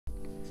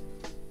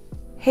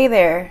Hey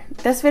there,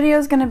 this video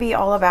is going to be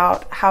all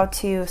about how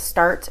to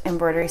start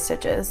embroidery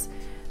stitches.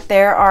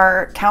 There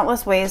are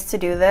countless ways to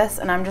do this,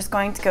 and I'm just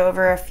going to go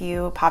over a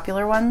few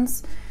popular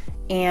ones,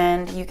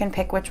 and you can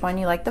pick which one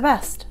you like the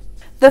best.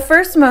 The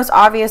first most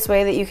obvious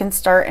way that you can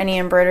start any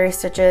embroidery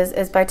stitches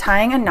is by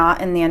tying a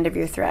knot in the end of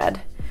your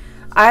thread.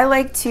 I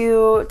like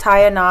to tie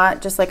a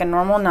knot just like a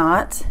normal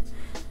knot,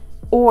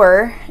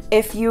 or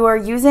if you are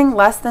using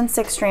less than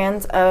 6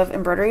 strands of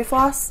embroidery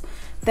floss,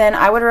 then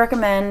I would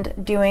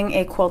recommend doing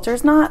a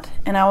quilter's knot,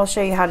 and I will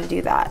show you how to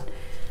do that.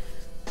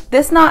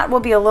 This knot will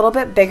be a little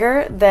bit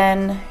bigger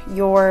than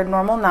your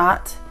normal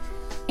knot,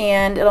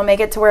 and it'll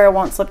make it to where it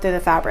won't slip through the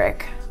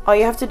fabric. All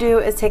you have to do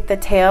is take the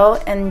tail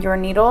and your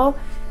needle,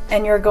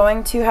 and you're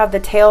going to have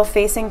the tail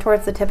facing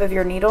towards the tip of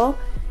your needle,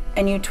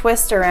 and you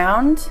twist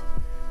around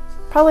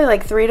probably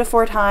like 3 to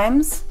 4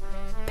 times.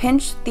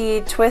 Pinch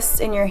the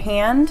twist in your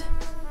hand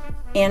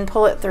and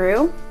pull it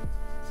through,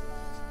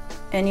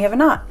 and you have a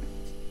knot.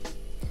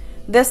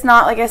 This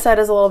knot, like I said,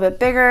 is a little bit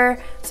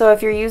bigger, so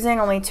if you're using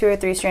only 2 or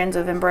 3 strands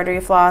of embroidery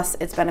floss,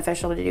 it's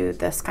beneficial to do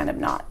this kind of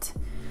knot.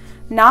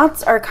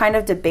 Knots are kind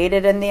of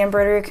debated in the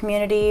embroidery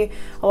community.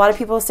 A lot of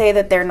people say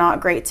that they're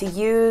not great to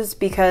use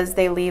because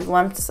they leave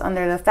lumps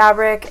under the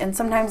fabric, and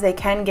sometimes they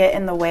can get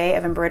in the way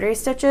of embroidery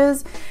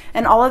stitches,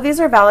 and all of these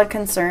are valid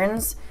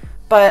concerns,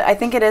 but I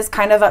think it is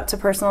kind of up to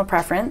personal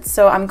preference.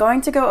 So I'm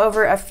going to go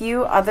over a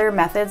few other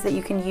methods that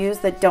you can use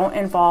that don't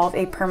involve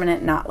a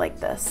permanent knot like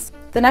this.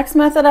 The next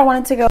method I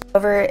wanted to go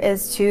over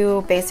is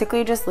to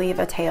basically just leave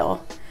a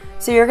tail.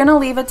 So you're gonna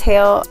leave a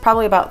tail, it's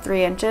probably about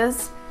 3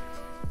 inches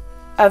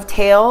of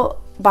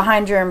tail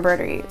behind your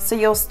embroidery. So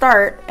you'll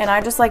start, and I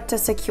just like to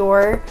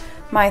secure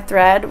my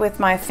thread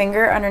with my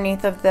finger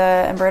underneath of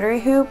the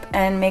embroidery hoop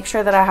and make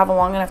sure that I have a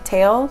long enough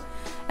tail,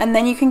 and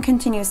then you can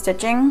continue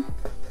stitching.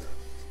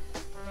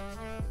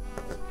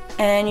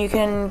 And you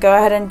can go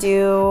ahead and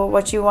do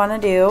what you want to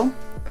do.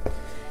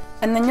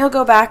 And then you'll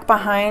go back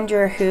behind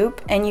your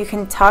hoop and you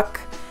can tuck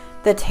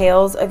the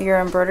tails of your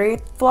embroidery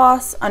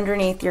floss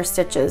underneath your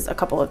stitches a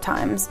couple of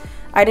times.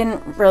 I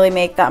didn't really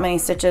make that many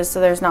stitches,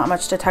 so there's not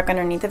much to tuck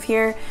underneath of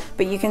here,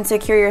 but you can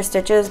secure your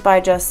stitches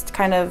by just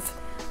kind of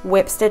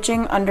whip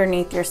stitching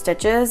underneath your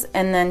stitches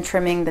and then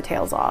trimming the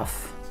tails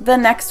off. The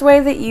next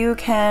way that you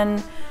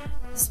can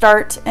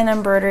start an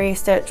embroidery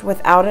stitch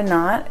without a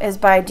knot is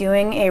by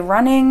doing a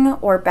running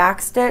or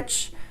back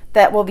stitch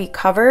that will be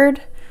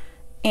covered.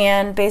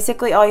 And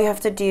basically all you have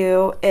to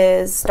do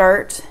is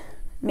start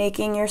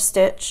making your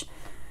stitch,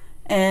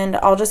 and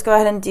I'll just go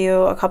ahead and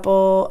do a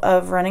couple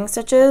of running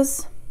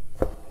stitches,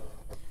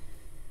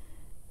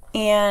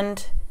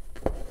 and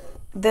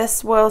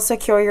this will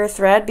secure your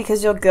thread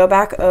because you'll go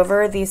back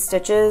over these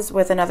stitches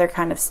with another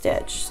kind of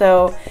stitch.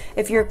 So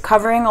if you're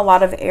covering a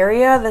lot of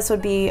area, this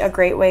would be a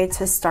great way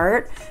to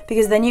start,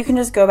 because then you can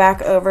just go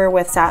back over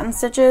with satin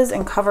stitches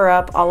and cover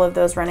up all of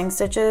those running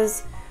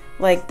stitches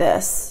like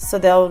this, so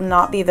they'll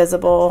not be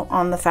visible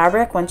on the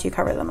fabric once you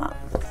cover them up.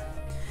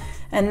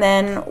 And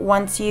then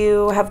once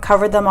you have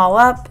covered them all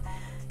up,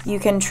 you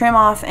can trim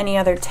off any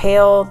other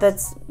tail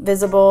that's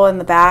visible in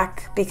the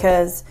back,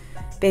 because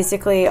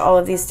basically all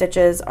of these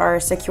stitches are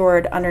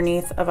secured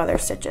underneath of other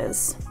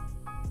stitches.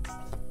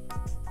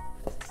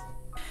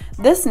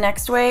 This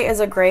next way is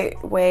a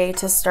great way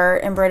to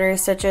start embroidery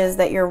stitches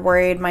that you're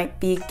worried might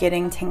be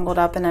getting tangled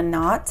up in a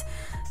knot,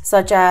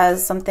 such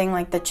as something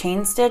like the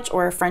chain stitch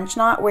or a French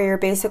knot, where you're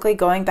basically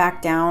going back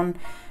down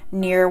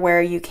near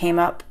where you came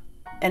up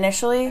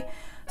initially.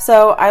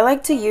 So I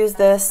like to use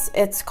this.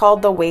 It's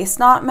called the waist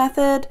knot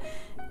method.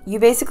 You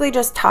basically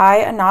just tie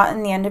a knot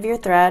in the end of your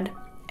thread,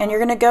 and you're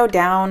gonna go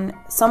down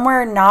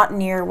somewhere not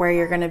near where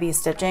you're gonna be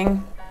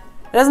stitching.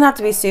 It doesn't have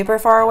to be super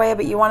far away,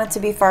 but you want it to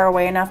be far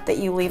away enough that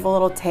you leave a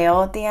little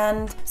tail at the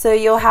end. So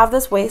you'll have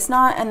this waist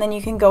knot, and then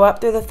you can go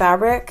up through the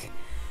fabric,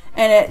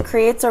 and it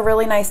creates a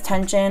really nice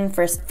tension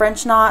for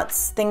French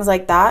knots, things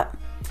like that.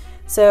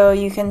 So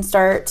you can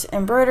start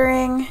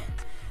embroidering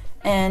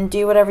and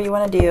do whatever you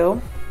want to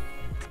do.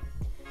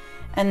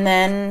 And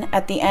then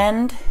at the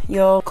end,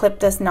 you'll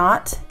clip this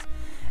knot,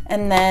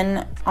 and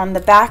then on the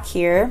back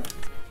here,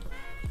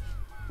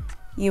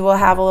 you will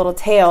have a little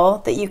tail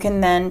that you can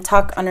then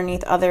tuck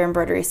underneath other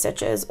embroidery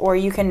stitches, or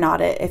you can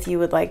knot it if you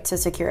would like to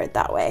secure it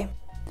that way.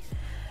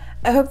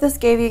 I hope this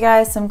gave you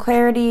guys some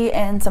clarity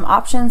and some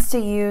options to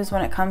use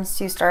when it comes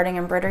to starting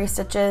embroidery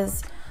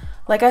stitches.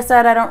 Like I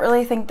said, I don't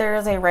really think there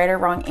is a right or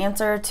wrong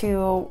answer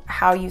to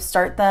how you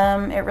start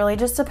them. It really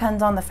just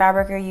depends on the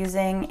fabric you're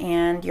using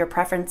and your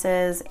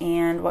preferences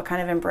and what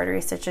kind of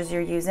embroidery stitches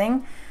you're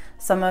using.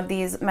 Some of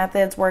these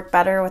methods work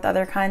better with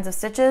other kinds of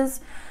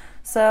stitches.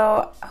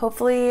 So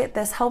hopefully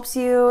this helps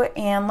you,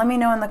 and let me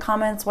know in the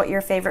comments what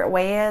your favorite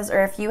way is,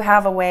 or if you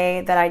have a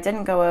way that I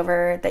didn't go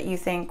over that you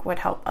think would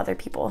help other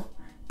people.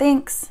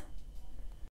 Thanks.